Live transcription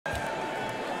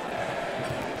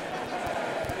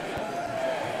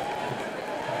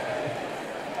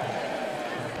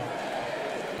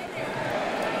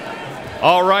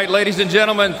All right, ladies and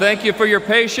gentlemen, thank you for your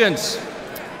patience.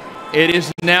 It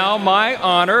is now my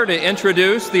honor to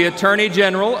introduce the Attorney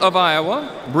General of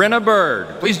Iowa, Brenna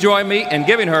Bird. Please join me in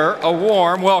giving her a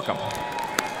warm welcome.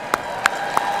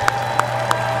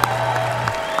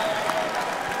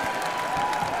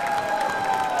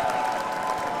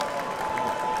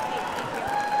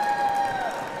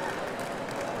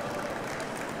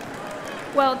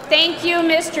 Well, thank you,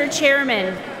 Mr.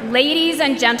 Chairman. Ladies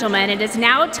and gentlemen, it is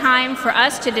now time for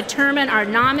us to determine our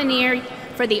nominee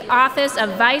for the office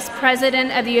of Vice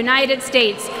President of the United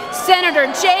States, Senator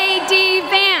J.D.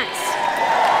 Vance.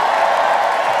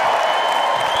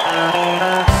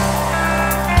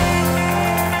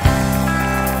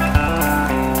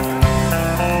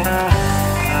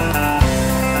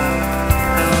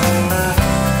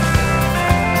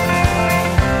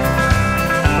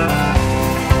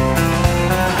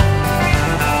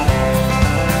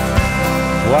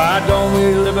 Why don't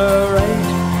we liberate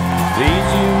these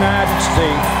United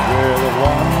States? We're the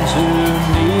ones who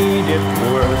need it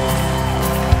most.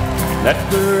 Let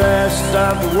the rest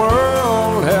of the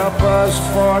world help us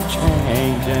for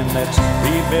change, and let's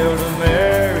rebuild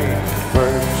America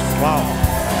first. Wow.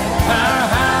 Our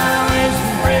highways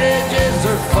and bridges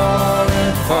are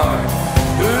falling apart.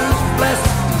 Who's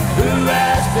blessed? Who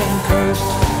has been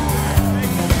cursed?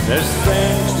 There's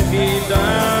things to be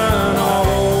done all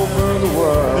over the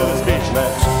world.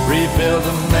 Let's rebuild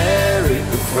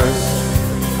America first.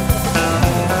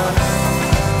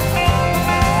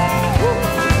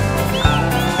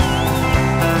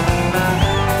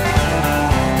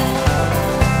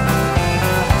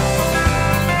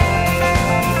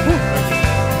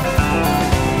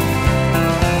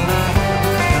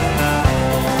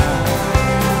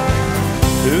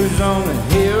 Who's on the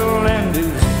hill and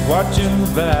who's watching the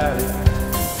valley?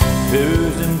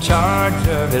 Who's in charge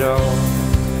of it all?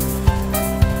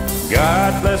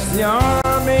 God bless the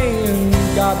Army and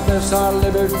God bless our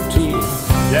liberty.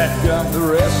 That got the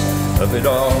rest of it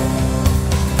all.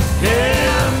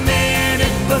 Yeah, a man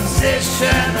in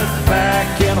position of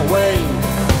backing away.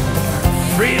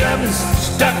 Freedom is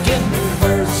stuck in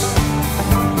reverse.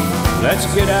 Let's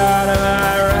get out of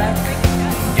Iraq,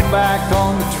 get back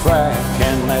on the track,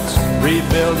 and let's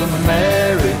rebuild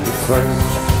America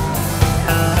first.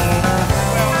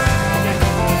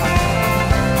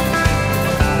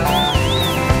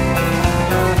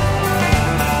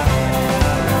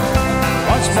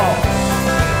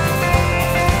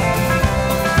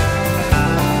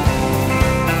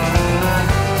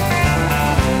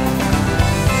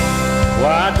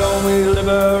 Why don't we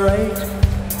liberate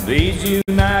these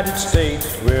United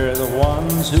States? We're the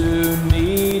ones who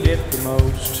need it the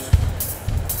most.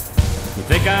 You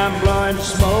think I'm blowing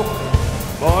smoke?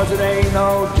 Boys, it ain't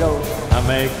no joke. I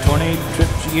make 20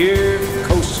 trips a year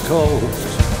coast to coast.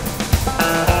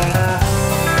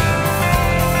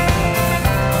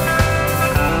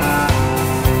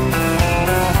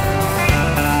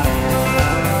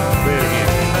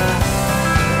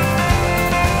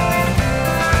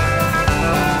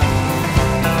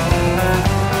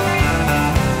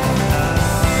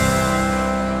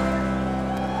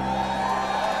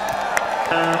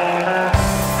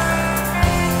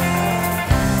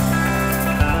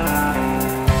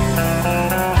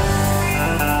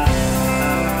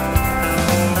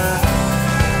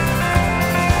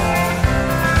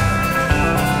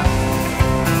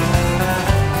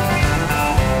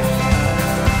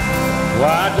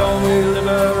 Why don't we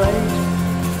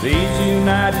liberate these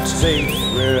United States?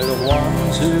 We're the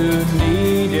ones who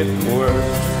need it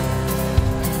worst.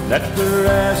 Let the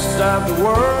rest of the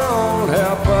world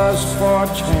help us for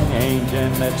change,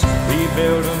 and let's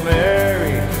rebuild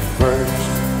America first.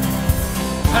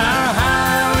 Our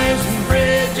highways and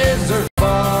bridges are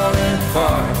falling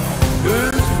apart.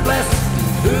 Who's blessed?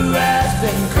 Who has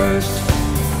been cursed?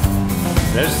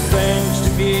 There's things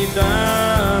to be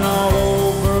done all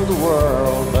over the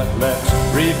world, but let's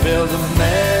rebuild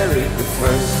America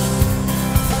first.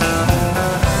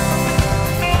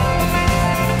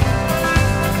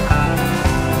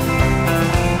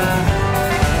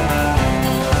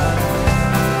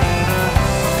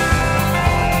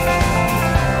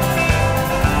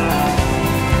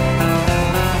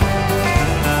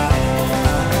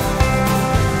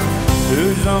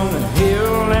 Who's on the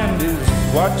hill and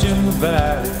who's watching the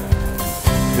valley?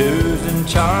 Who's in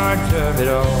charge of it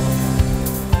all?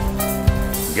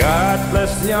 God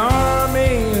bless the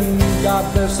Army and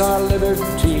God bless our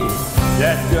liberty.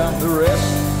 That got the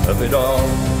rest of it all.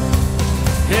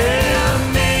 Yeah,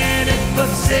 a man in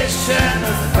position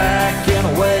of backing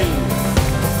away.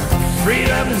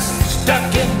 Freedom is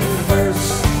stuck in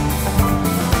reverse.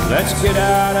 Let's get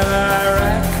out of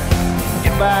Iraq,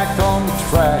 back on the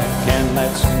track and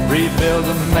let's rebuild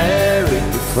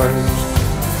America first.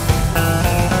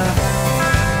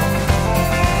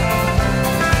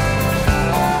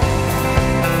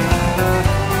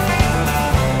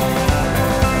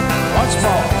 Once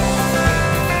more.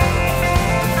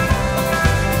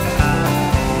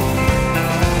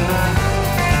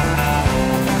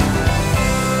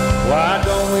 Why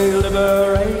don't we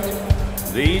liberate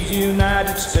these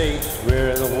United States?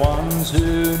 We're the ones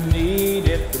who need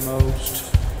it the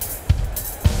most.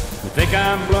 You think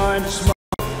I'm blowing smoke?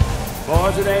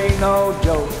 Boys, it ain't no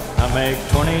joke. I make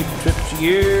 20 trips a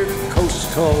year coast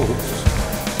to coast.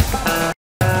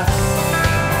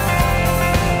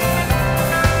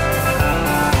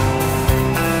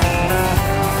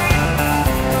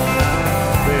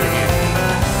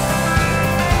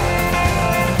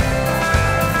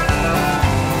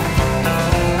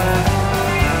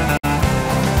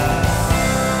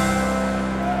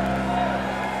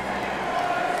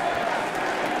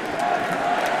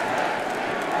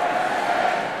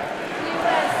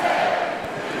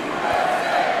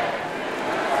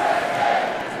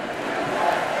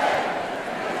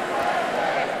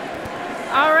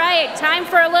 Time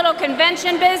for a little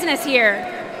convention business here.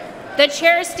 The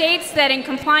chair states that in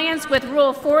compliance with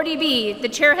Rule 40B, the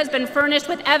chair has been furnished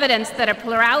with evidence that a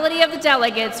plurality of the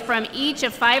delegates from each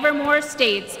of 5 or more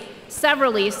states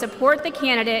severally support the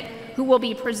candidate who will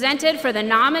be presented for the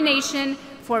nomination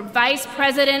for Vice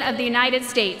President of the United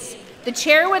States. The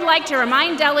chair would like to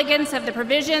remind delegates of the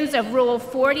provisions of Rule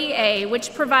 40A,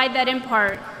 which provide that in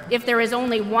part, if there is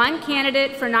only one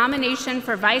candidate for nomination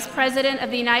for Vice President of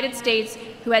the United States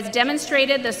who has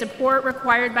demonstrated the support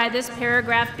required by this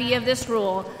paragraph B of this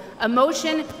rule, a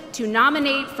motion to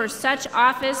nominate for such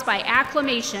office by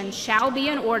acclamation shall be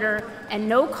in order, and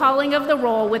no calling of the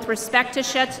roll with respect to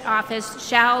such office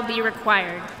shall be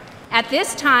required. At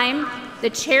this time,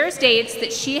 the chair states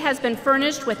that she has been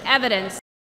furnished with evidence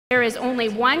there is only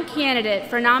one candidate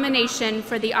for nomination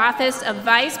for the office of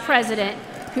Vice President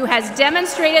who has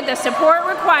demonstrated the support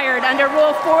required under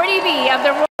Rule 40B of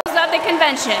the Rules of the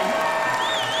Convention.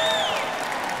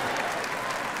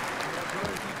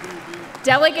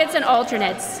 Delegates and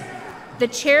alternates, the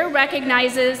chair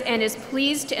recognizes and is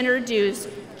pleased to introduce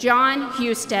John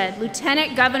Husted,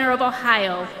 Lieutenant Governor of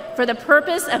Ohio, for the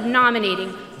purpose of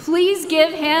nominating. Please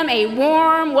give him a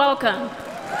warm welcome.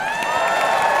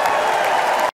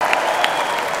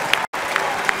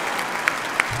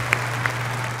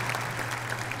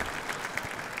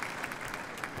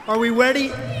 Are we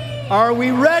ready? Are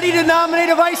we ready to nominate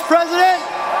a vice president?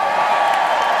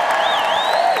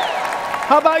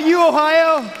 How about you,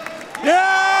 Ohio?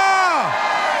 Yeah!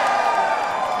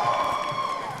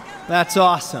 That's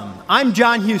awesome. I'm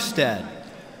John Husted,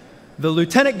 the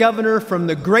Lieutenant Governor from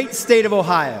the great state of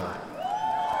Ohio.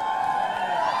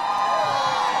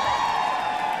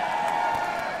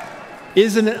 It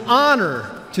is an honor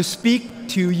to speak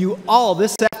to you all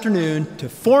this afternoon to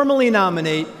formally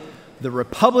nominate the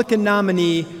Republican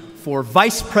nominee for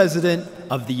Vice President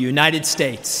of the United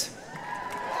States.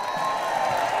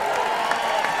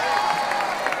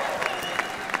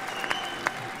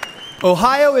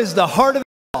 Ohio is the heart of it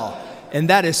all, and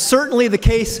that is certainly the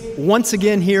case once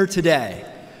again here today.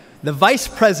 The vice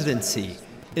presidency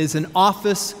is an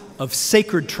office of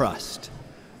sacred trust.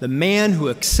 The man who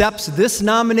accepts this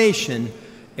nomination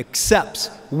accepts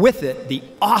with it the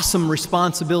awesome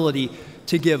responsibility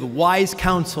to give wise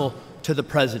counsel to the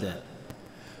president,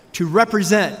 to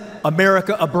represent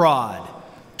America abroad,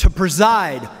 to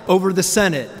preside over the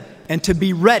Senate, and to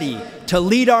be ready to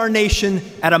lead our nation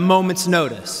at a moment's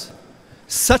notice.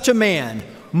 Such a man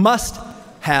must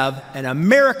have an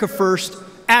America first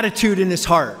attitude in his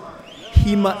heart.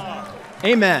 He must,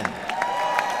 amen.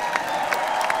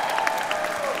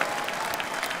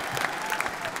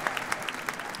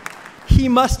 He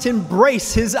must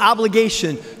embrace his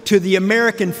obligation to the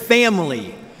American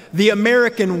family, the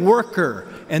American worker,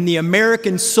 and the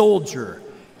American soldier.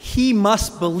 He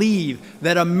must believe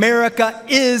that America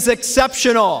is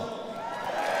exceptional.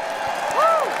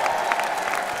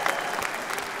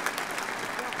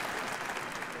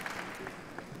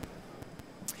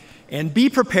 And be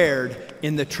prepared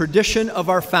in the tradition of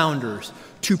our founders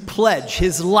to pledge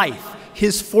his life,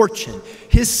 his fortune,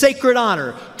 his sacred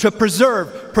honor to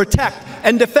preserve, protect,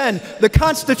 and defend the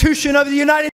Constitution of the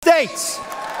United States.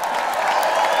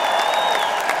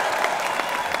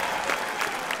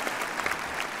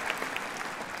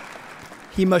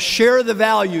 He must share the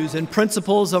values and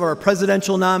principles of our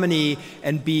presidential nominee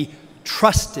and be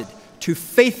trusted to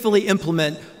faithfully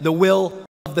implement the will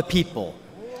of the people.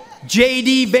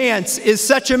 J.D. Vance is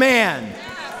such a man.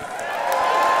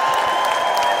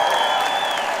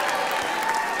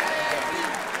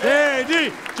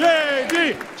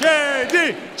 JD,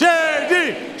 JD,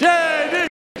 JD, JD,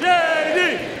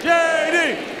 JD,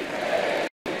 JD.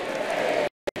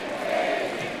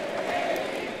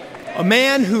 A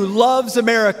man who loves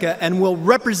America and will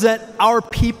represent our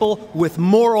people with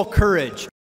moral courage,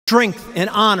 strength, and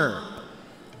honor.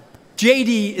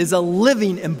 JD is a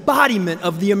living embodiment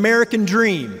of the American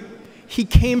dream. He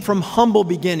came from humble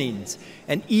beginnings,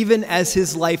 and even as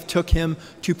his life took him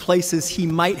to places he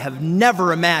might have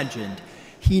never imagined,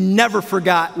 he never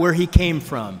forgot where he came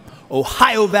from.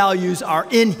 Ohio values are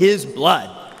in his blood.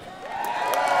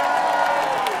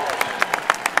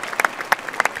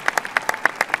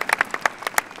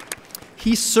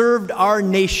 He served our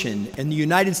nation in the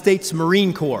United States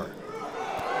Marine Corps.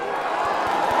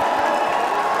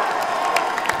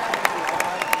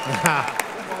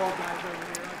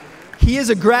 He is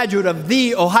a graduate of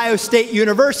The Ohio State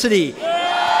University.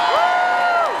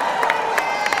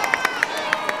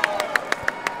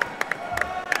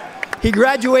 He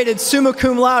graduated summa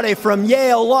cum laude from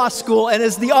Yale Law School and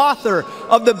is the author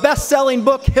of the best-selling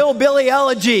book Hillbilly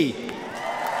Elegy.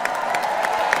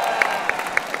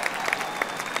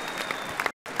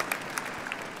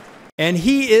 And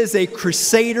he is a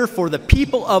crusader for the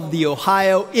people of the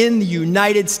Ohio in the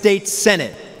United States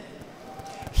Senate.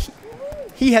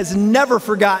 He has never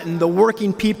forgotten the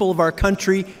working people of our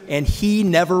country, and he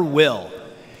never will.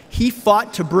 He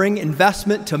fought to bring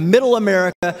investment to Middle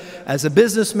America as a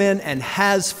businessman and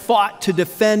has fought to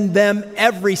defend them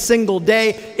every single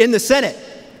day in the Senate.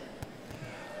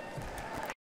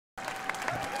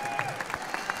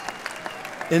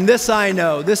 And this I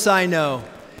know,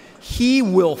 he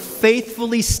will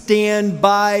faithfully stand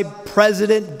by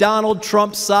President Donald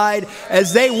Trump's side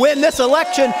as they win this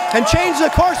election and change the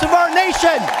course of our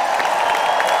nation.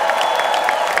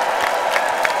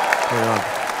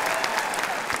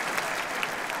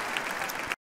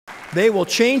 They will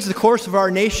change the course of our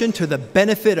nation to the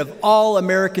benefit of all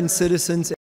American citizens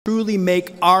and truly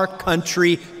make our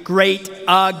country great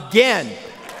again.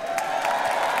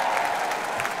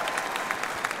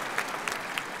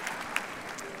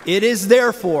 It is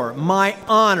therefore my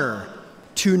honor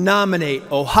to nominate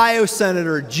Ohio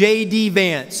Senator J.D.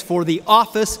 Vance for the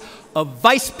office of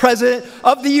Vice President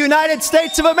of the United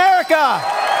States of America.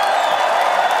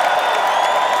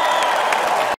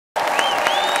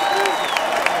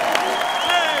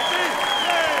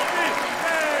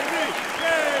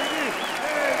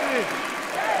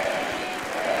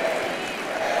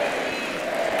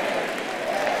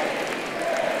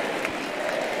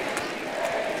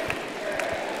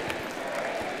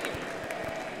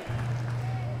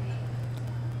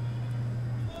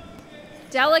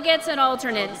 Delegates and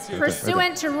alternates,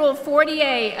 pursuant to Rule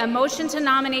 40A, a motion to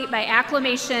nominate by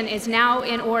acclamation is now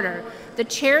in order. The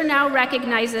chair now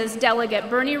recognizes Delegate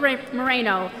Bernie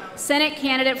Moreno, Senate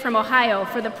candidate from Ohio,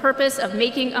 for the purpose of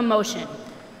making a motion.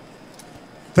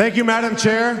 Thank you, Madam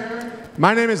Chair.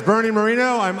 My name is Bernie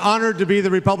Moreno. I'm honored to be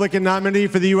the Republican nominee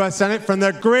for the U.S. Senate from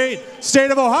the great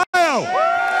state of Ohio.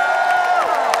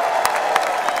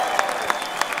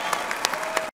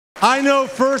 I know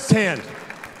firsthand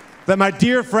that my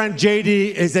dear friend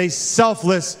JD is a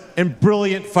selfless and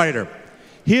brilliant fighter.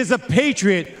 He is a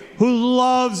patriot who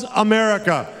loves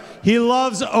America. He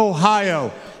loves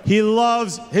Ohio. He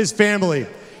loves his family.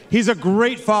 He's a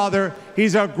great father.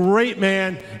 He's a great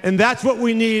man. And that's what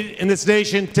we need in this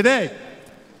nation today.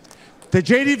 The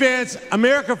JD Vance,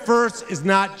 America First, is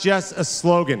not just a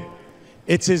slogan.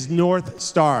 It's his North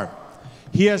Star.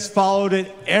 He has followed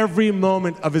it every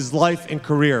moment of his life and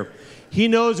career. He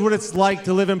knows what it's like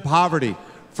to live in poverty,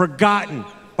 forgotten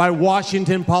by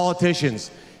Washington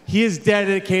politicians. He is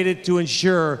dedicated to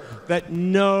ensure that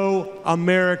no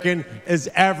American is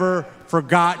ever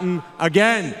forgotten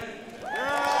again.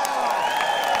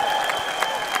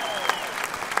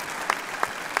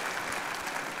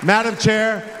 Madam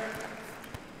Chair,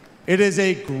 it is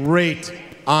a great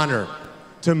honor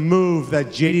to move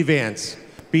that J.D. Vance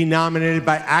be nominated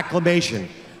by acclamation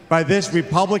by this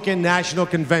Republican National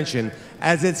Convention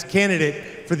as its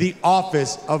candidate for the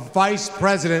office of Vice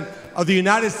President of the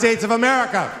United States of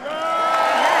America.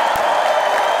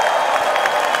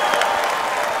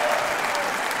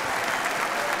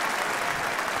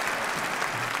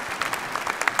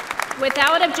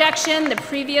 Without objection, the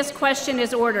previous question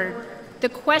is ordered. The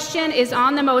question is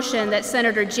on the motion that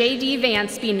Senator J.D.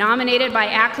 Vance be nominated by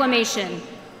acclamation.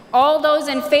 All those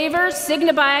in favor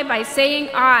signify by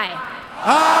saying aye.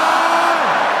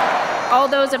 Aye! All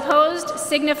those opposed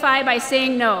signify by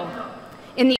saying no.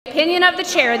 In the opinion of the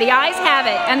chair, the ayes have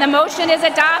it, and the motion is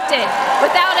adopted.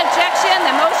 Without objection,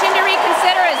 the motion to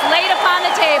reconsider is laid upon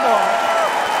the table.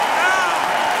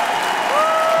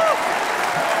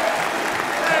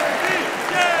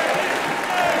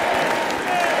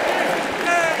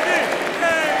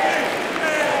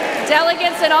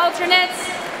 and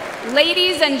alternates,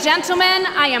 ladies and gentlemen,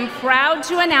 I am proud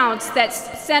to announce that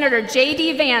Senator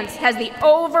J.D. Vance has the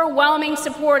overwhelming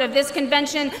support of this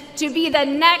convention to be the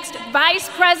next Vice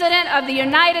President of the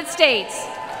United States.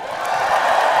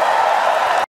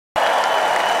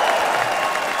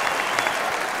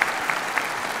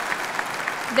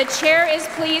 The chair is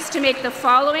pleased to make the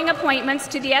following appointments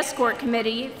to the Escort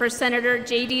Committee for Senator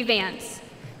J.D. Vance,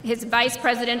 his vice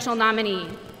presidential nominee.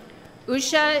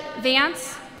 Usha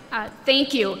Vance,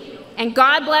 thank you, and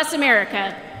God bless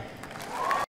America.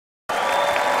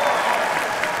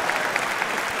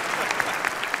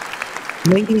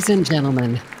 Ladies and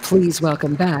gentlemen, please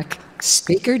welcome back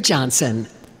Speaker Johnson.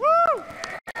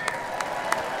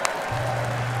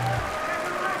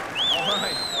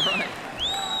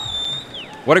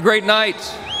 What a great night.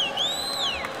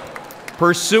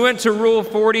 Pursuant to Rule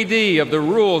 40D of the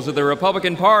Rules of the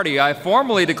Republican Party, I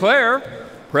formally declare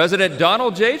President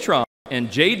Donald J. Trump and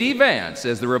J.D. Vance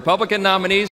as the Republican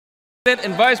nominees for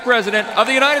President and Vice President of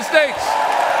the United States.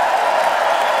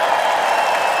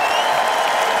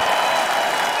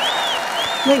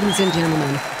 Ladies and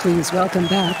gentlemen, please welcome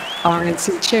back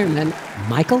RNC Chairman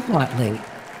Michael Whatley.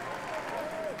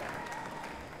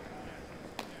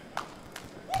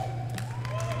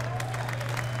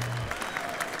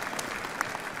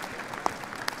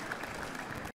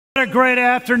 What a great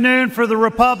afternoon for the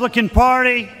Republican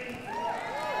Party,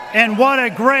 and what a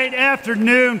great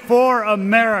afternoon for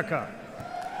America.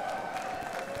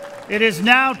 It is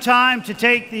now time to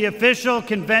take the official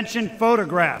convention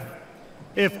photograph.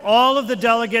 If all of the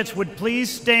delegates would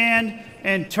please stand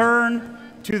and turn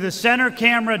to the center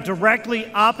camera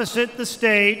directly opposite the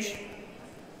stage,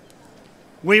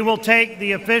 we will take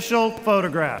the official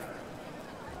photograph.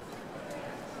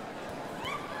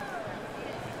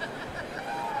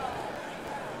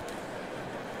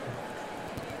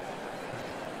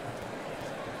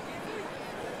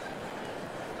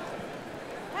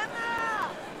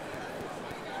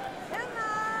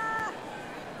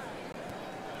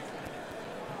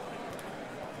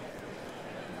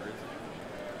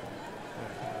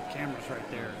 Camera's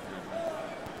right there,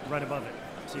 right above it.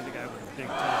 See the guy with the big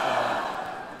telephone.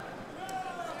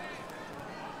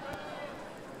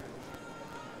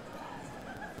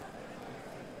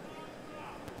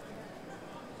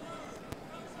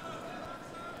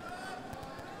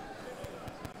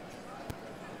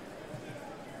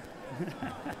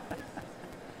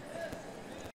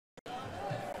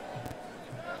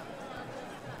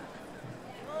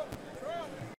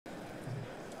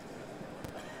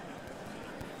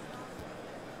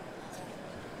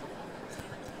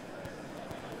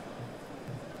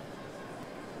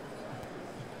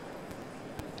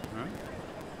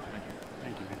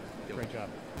 Great job.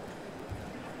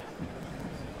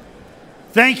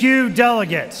 Thank you,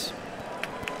 delegates.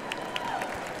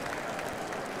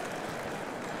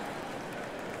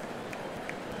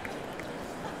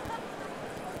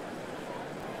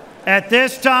 At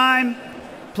this time,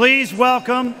 please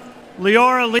welcome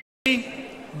Leora Lee,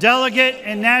 delegate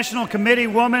and National Committee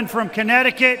woman from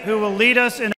Connecticut, who will lead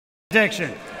us in a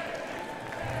benediction.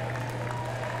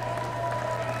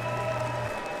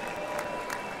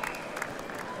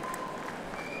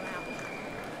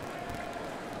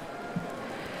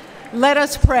 Let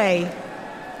us pray.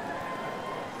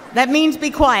 That means be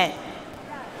quiet.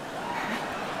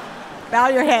 Bow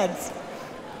your heads.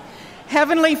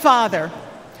 Heavenly Father,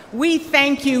 we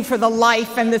thank you for the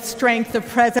life and the strength of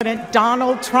President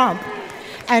Donald Trump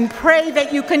and pray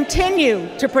that you continue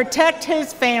to protect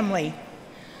his family.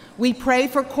 We pray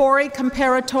for Corey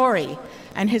Comparatori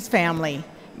and his family.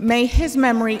 May his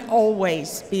memory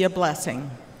always be a blessing.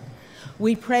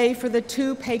 We pray for the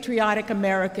 2 patriotic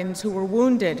Americans who were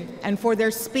wounded and for their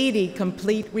speedy,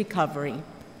 complete recovery.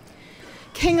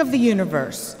 King of the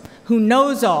universe, who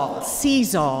knows all,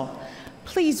 sees all,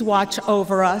 please watch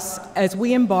over us as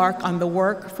we embark on the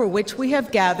work for which we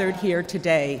have gathered here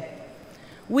today.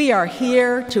 We are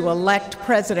here to elect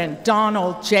President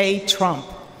Donald J. Trump,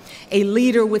 a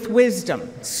leader with wisdom,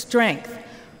 strength,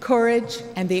 courage,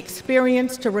 and the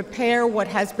experience to repair what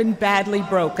has been badly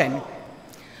broken.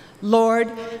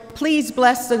 Lord, please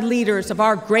bless the leaders of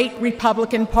our great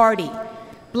Republican Party.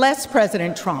 Bless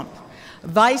President Trump,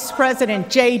 Vice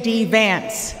President J.D.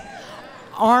 Vance,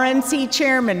 RNC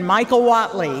Chairman Michael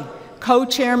Whatley,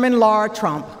 Co-Chairman Laura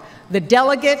Trump, the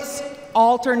delegates,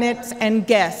 alternates, and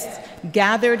guests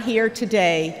gathered here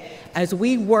today as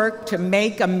we work to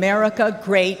make America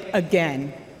great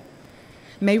again.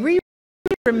 May we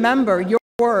remember your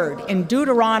word in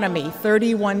Deuteronomy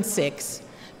 31:6.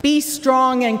 Be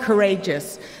strong and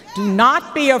courageous. Do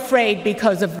not be afraid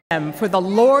because of them, for the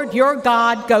Lord your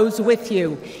God goes with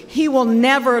you. He will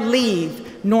never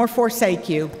leave nor forsake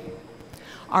you.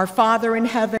 Our Father in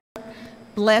heaven,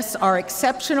 bless our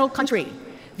exceptional country,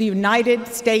 the United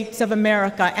States of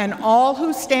America, and all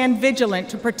who stand vigilant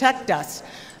to protect us,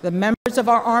 the members of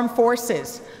our armed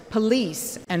forces,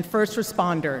 police, and first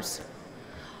responders.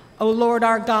 O Lord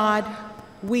our God,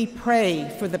 we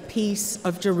pray for the peace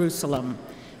of Jerusalem,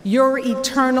 your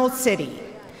eternal city,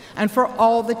 and for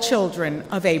all the children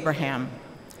of Abraham.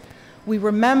 We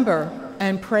remember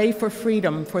and pray for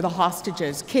freedom for the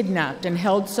hostages kidnapped and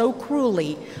held so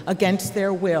cruelly against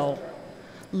their will.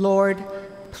 Lord,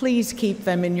 please keep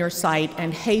them in your sight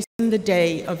and hasten the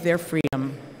day of their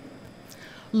freedom.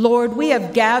 Lord, we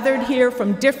have gathered here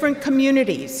from different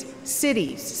communities,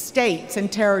 cities, states,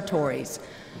 and territories.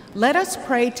 Let us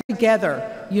pray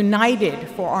together, united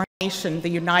for our nation, the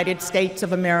United States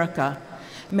of America.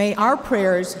 May our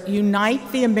prayers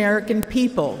unite the American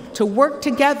people to work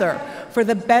together for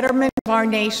the betterment of our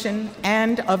nation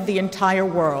and of the entire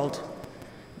world.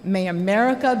 May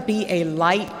America be a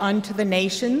light unto the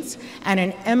nations and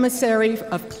an emissary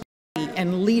of clarity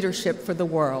and leadership for the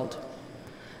world.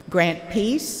 Grant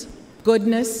peace,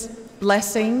 goodness,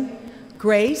 blessing,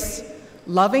 grace,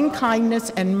 loving kindness,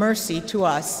 and mercy to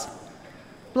us.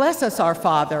 Bless us, our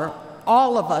Father,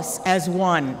 all of us as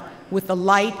one, with the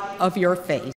light of your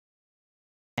face.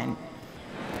 Amen.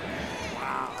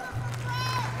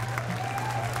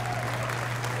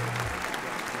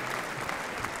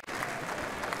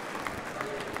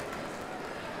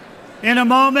 In a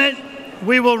moment,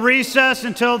 we will recess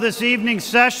until this evening's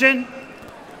session.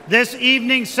 This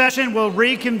evening's session will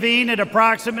reconvene at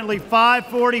approximately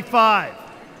 5:45.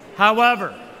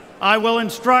 However, I will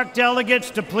instruct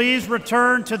delegates to please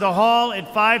return to the hall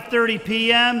at 5:30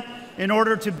 p.m. in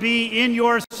order to be in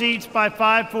your seats by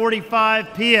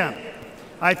 5:45 p.m.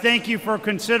 I thank you for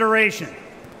consideration.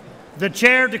 The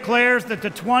chair declares that the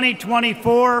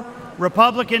 2024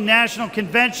 Republican National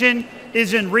Convention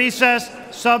is in recess,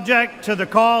 subject to the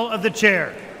call of the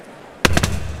chair.